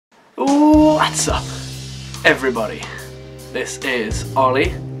What's up, everybody? This is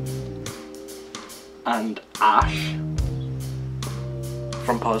Ollie and Ash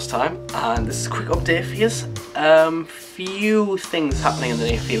from PawsTime, and this is a quick update for you. Few things happening in the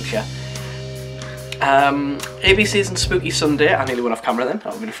near future. ABC's and Spooky Sunday, I nearly went off camera then,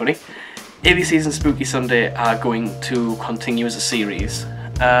 that would be funny. ABC's and Spooky Sunday are going to continue as a series.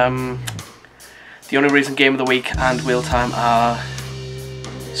 The only reason Game of the Week and WheelTime are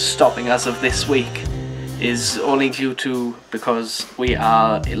stopping as of this week is only due to because we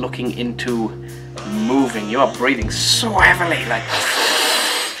are looking into moving. You are breathing so heavily, like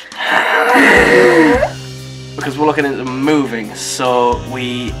because we're looking into moving, so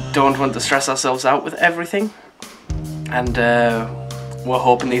we don't want to stress ourselves out with everything, and we're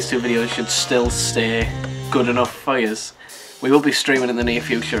hoping these two videos should still stay good enough for you. We will be streaming in the near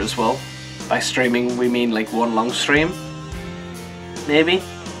future as well. By streaming we mean like one long stream, maybe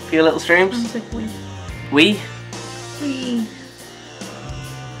a few little streams. We?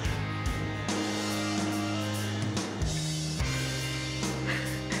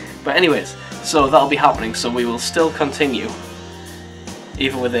 But anyways, so that'll be happening, so we will still continue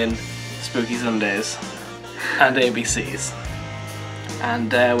even within Spooky Sundays and ABCs,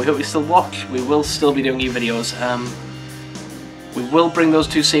 and we hope you still watch. We will still be doing new videos. We will bring those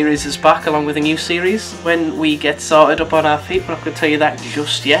two series back along with a new series when we get sorted up on our feet. We're not going to tell you that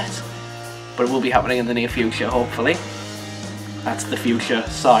just yet, but it will be happening in the near future, hopefully. That's the future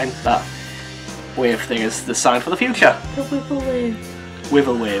sign. That wave thing is the sign for the future. The wibble wave.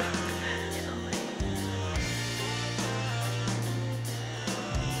 Wibble wave.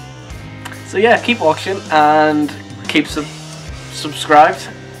 So yeah, keep watching and keep subscribed,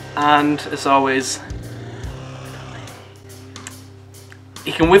 and as always,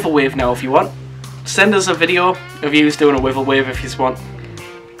 you can wibble wave now if you want. Send us a video of you doing a wibble wave if you want.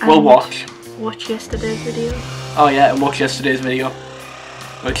 We'll watch. Watch yesterday's video. Oh yeah, and watch yesterday's video,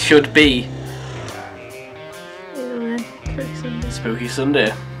 which should be Spooky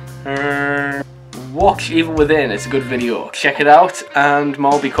Sunday. Watch even within, it's a good video. Check it out, and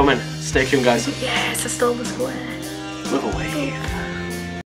more will be coming. Stay tuned, guys. Yes, I stole the square. Wibble wave.